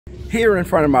here in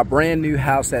front of my brand new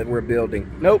house that we're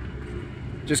building. Nope,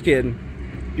 just kidding.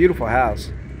 Beautiful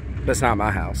house, but it's not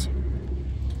my house.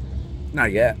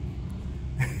 Not yet.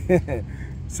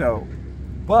 So,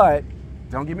 but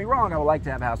don't get me wrong, I would like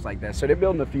to have a house like that. So they're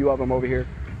building a few of them over here.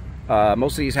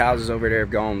 Most of these houses over there have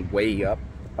gone way up.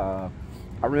 I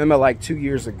remember like 2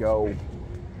 years ago,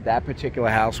 that particular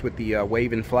house with the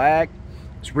waving flag.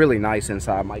 It's really nice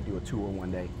inside. I might do a tour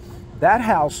one day. That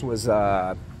house was,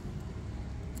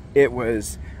 it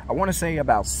was, I want to say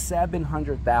about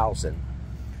 700,000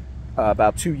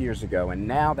 about 2 years ago. And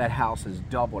now that house has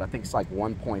doubled. I think it's like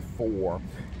 1.4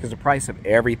 because the price of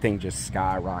everything just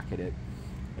skyrocketed.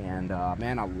 And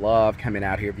man, I love coming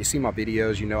out here. If you see my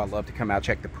videos, you know I love to come out,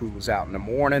 check the pools out in the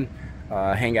morning,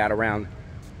 hang out around.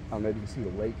 I don't know if you can see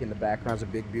the lake in the background. It's a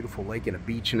big, beautiful lake and a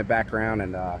beach in the background,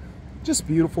 and just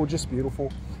beautiful, just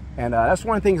beautiful. And that's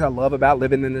one of the things I love about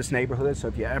living in this neighborhood. So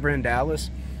if you're ever in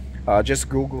Dallas, just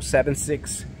Google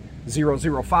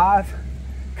 76005.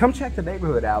 Come check the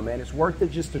neighborhood out, man. It's worth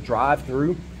it just to drive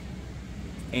through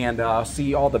and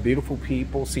see all the beautiful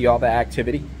people, see all the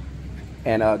activity,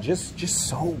 and just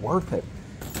so worth it.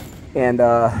 And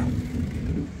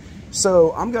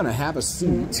so I'm gonna have a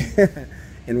seat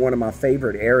in one of my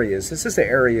favorite areas. This is the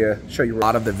area, show you a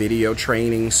lot of the video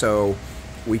training. So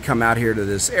we come out here to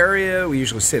this area. We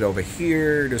usually sit over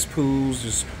here. There's pools,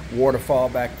 there's waterfall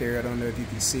back there. I don't know if you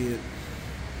can see it.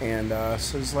 And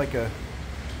so it's like a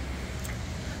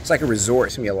resort.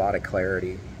 It's gonna be a lot of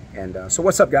clarity. And so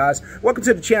what's up, guys? Welcome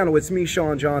to the channel. It's me,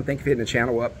 Sean John. Thank you for hitting the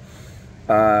channel up.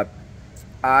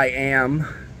 I am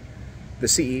the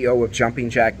CEO of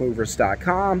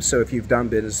JumpingJackMovers.com. So if you've done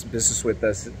business with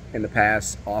us in the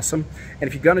past, awesome. And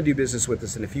if you're gonna do business with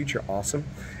us in the future, awesome.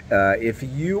 If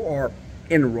you are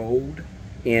enrolled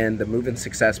in the Moving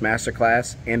Success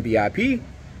Masterclass and VIP,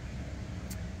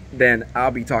 then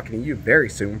I'll be talking to you very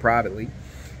soon privately.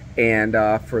 And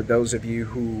for those of you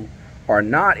who are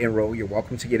not enrolled, you're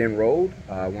welcome to get enrolled.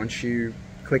 Once you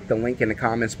click the link in the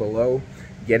comments below,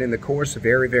 get in the course.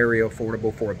 Very, very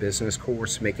affordable for a business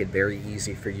course. Make it very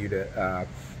easy for you to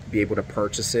be able to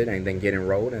purchase it and then get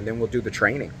enrolled, and then we'll do the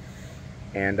training.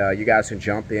 And you guys can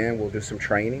jump in. We'll do some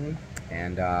training,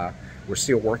 and we're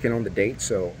still working on the date.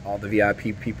 So all the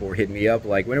VIP people are hitting me up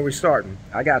like, when are we starting?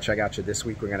 I got you. This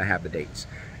week we're gonna have the dates.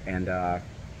 And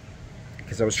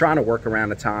because I was trying to work around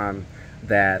the time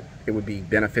that it would be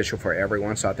beneficial for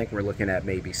everyone. So I think we're looking at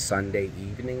maybe Sunday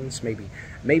evenings,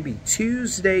 maybe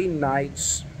Tuesday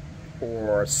nights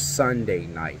or Sunday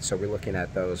nights. So we're looking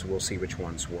at those. We'll see which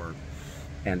ones work.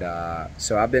 And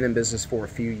so I've been in business for a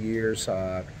few years.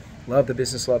 Love the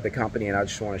business, love the company, and I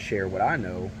just want to share what I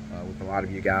know with a lot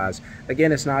of you guys.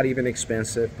 Again, it's not even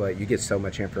expensive, but you get so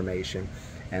much information.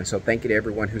 And so thank you to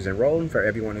everyone who's enrolled, and for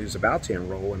everyone who's about to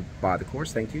enroll and buy the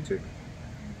course, thank you too.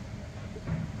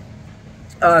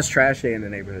 It's trash day in the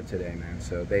neighborhood today, man.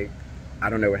 So I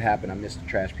don't know what happened. I missed the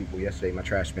trash people yesterday. My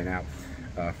trash been out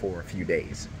for a few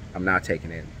days. I'm not taking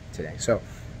it today. So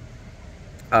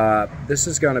this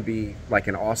is gonna be like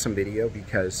an awesome video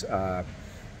because I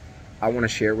wanna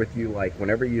share with you, like,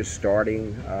 whenever you're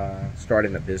starting a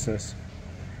business,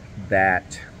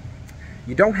 that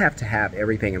you don't have to have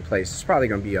everything in place. It's probably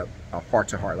gonna be a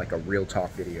heart-to-heart, like a real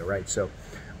talk video, right? So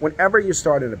whenever you're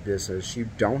starting a business, you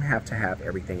don't have to have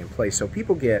everything in place. So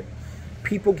people get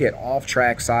off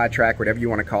track, side track, whatever you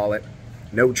want to call it,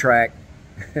 no track,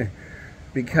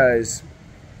 because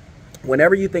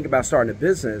whenever you think about starting a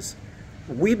business,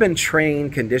 we've been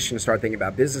trained, conditioned to start thinking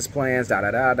about business plans,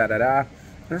 da-da-da.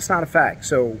 That's not a fact.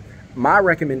 So my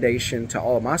recommendation to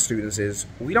all of my students is,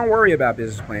 we don't worry about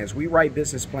business plans. We write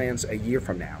business plans a year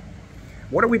from now.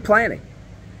 What are we planning?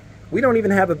 We don't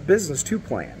even have a business to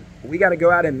plan. We got to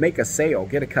go out and make a sale,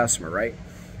 get a customer, right?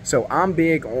 So I'm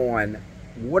big on,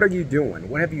 what are you doing?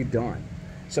 What have you done?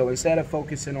 So instead of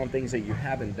focusing on things that you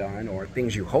haven't done or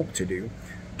things you hope to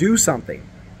do something.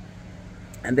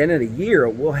 And then in a year,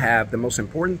 we'll have the most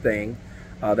important thing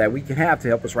that we can have to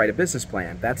help us write a business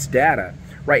plan. That's data.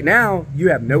 Right now, you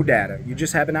have no data. You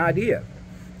just have an idea.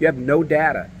 You have no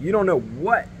data. You don't know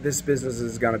what this business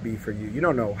is going to be for you. You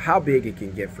don't know how big it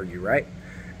can get for you, right?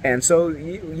 And so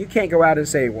you can't go out and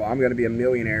say, well, I'm going to be a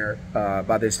millionaire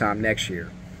by this time next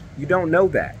year. You don't know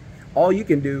that. All you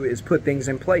can do is put things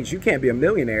in place. You can't be a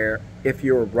millionaire if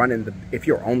you're if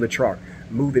you're on the truck,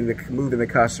 moving the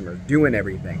customer, doing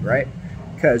everything, right?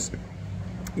 Because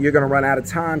you're going to run out of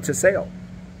time to sell.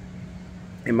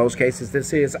 In most cases,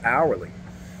 this is hourly.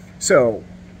 So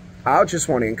I just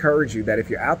want to encourage you that if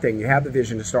you're out there and you have the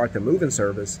vision to start the moving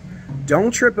service,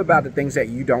 don't trip about the things that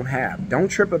you don't have. Don't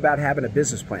trip about having a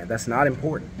business plan. That's not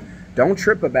important. Don't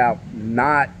trip about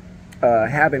not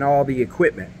having all the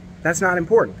equipment. That's not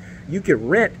important. You can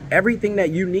rent everything that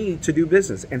you need to do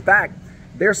business. In fact,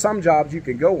 there's some jobs you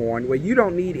could go on where you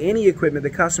don't need any equipment the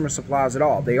customer supplies at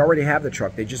all. They already have the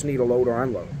truck. They just need a load or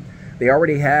unload. They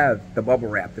already have the bubble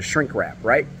wrap, the shrink wrap,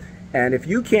 right? And if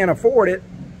you can't afford it,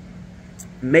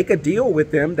 make a deal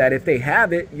with them that if they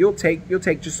have it, you'll take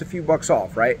just a few bucks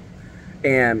off, right?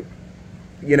 And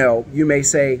you know, you may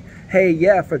say, hey,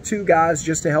 yeah, for 2 guys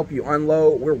just to help you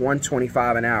unload, we're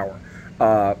 $125 an hour.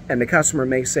 And the customer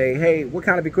may say, hey, what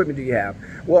kind of equipment do you have?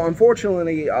 Well,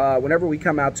 unfortunately, whenever we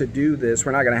come out to do this,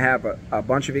 we're not going to have a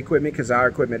bunch of equipment because our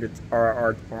equipment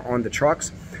are on the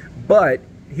trucks. But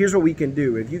here's what we can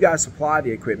do. If you guys supply the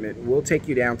equipment, we'll take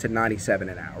you down to $97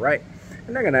 an hour, right?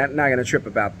 And they're not gonna trip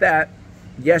about that.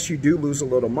 Yes, you do lose a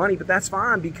little money, but that's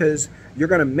fine because you're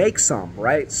going to make some,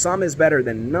 right? Some is better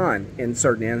than none in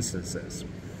certain instances.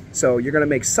 So you're going to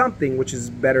make something which is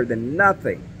better than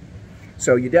nothing.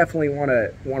 So you definitely want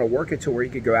to work it to where you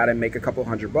could go out and make a couple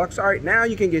 $100. All right, now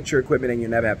you can get your equipment and you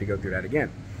never have to go through that again.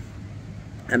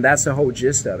 And that's the whole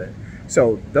gist of it.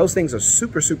 So those things are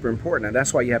super, super important. And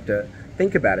that's why you have to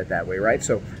think about it that way, right?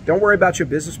 So don't worry about your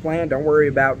business plan. Don't worry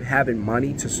about having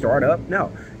money to start up.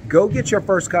 No. Go get your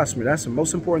first customer. That's the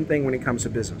most important thing when it comes to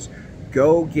business.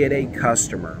 Go get a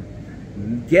customer.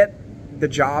 Get the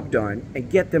job done and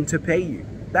get them to pay you.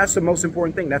 That's the most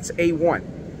important thing. That's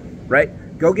A1, right?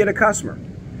 Go get a customer.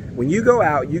 When you go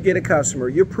out, you get a customer,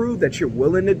 you prove that you're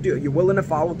willing to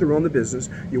follow through on the business,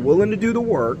 you're willing to do the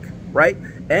work, right?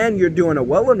 And you're doing a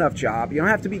well enough job. You don't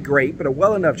have to be great, but a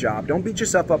well enough job. Don't beat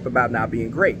yourself up about not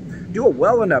being great. Do a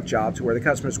well enough job to where the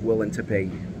customer's willing to pay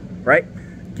you, right?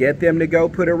 Get them to go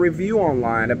put a review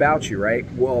online about you, right?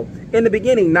 Well, in the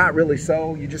beginning, not really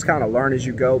so. You just kind of learn as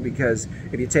you go, because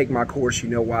if you take my course, you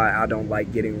know why I don't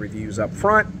like getting reviews up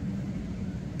front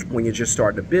when you just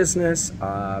start the business.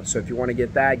 So if you want to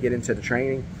get that, get into the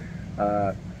training.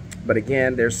 But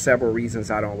again, there's several reasons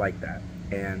I don't like that.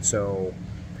 And so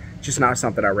just not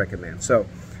something I recommend. So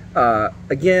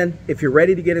again, if you're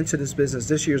ready to get into this business,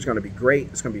 this year is going to be great.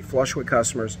 It's going to be flush with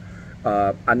customers.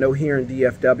 I know here in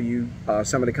DFW,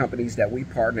 some of the companies that we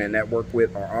partner and network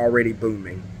with are already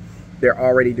booming. They're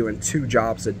already doing 2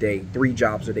 jobs a day, 3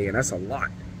 jobs a day, and that's a lot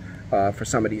for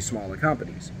some of these smaller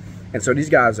companies. And so these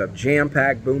guys are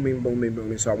jam-packed, booming, booming,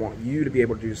 booming. So I want you to be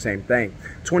able to do the same thing.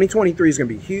 2023 is going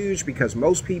to be huge because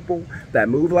most people that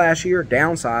moved last year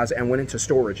downsized and went into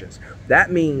storages.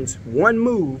 That means 1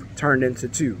 move turned into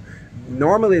 2.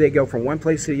 Normally they go from one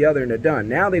place to the other and they're done.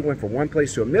 Now they went from one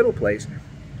place to a middle place.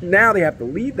 Now they have to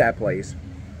leave that place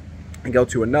and go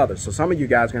to another. So some of you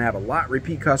guys are going to have a lot of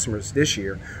repeat customers this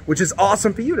year, which is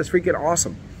awesome for you. That's freaking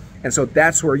awesome. And so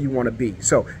that's where you want to be.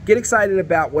 So get excited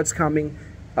about what's coming.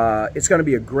 It's going to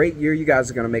be a great year. You guys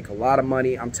are going to make a lot of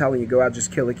money. I'm telling you, go out,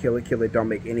 just kill it, kill it, kill it. Don't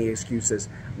make any excuses.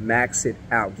 Max it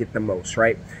out. Get the most,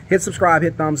 right? Hit subscribe,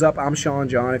 hit thumbs up. I'm Sean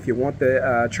John. If you want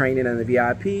the training and the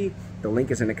VIP, the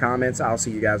link is in the comments. I'll see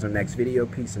you guys on the next video.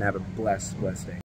 Peace and have a blessed day.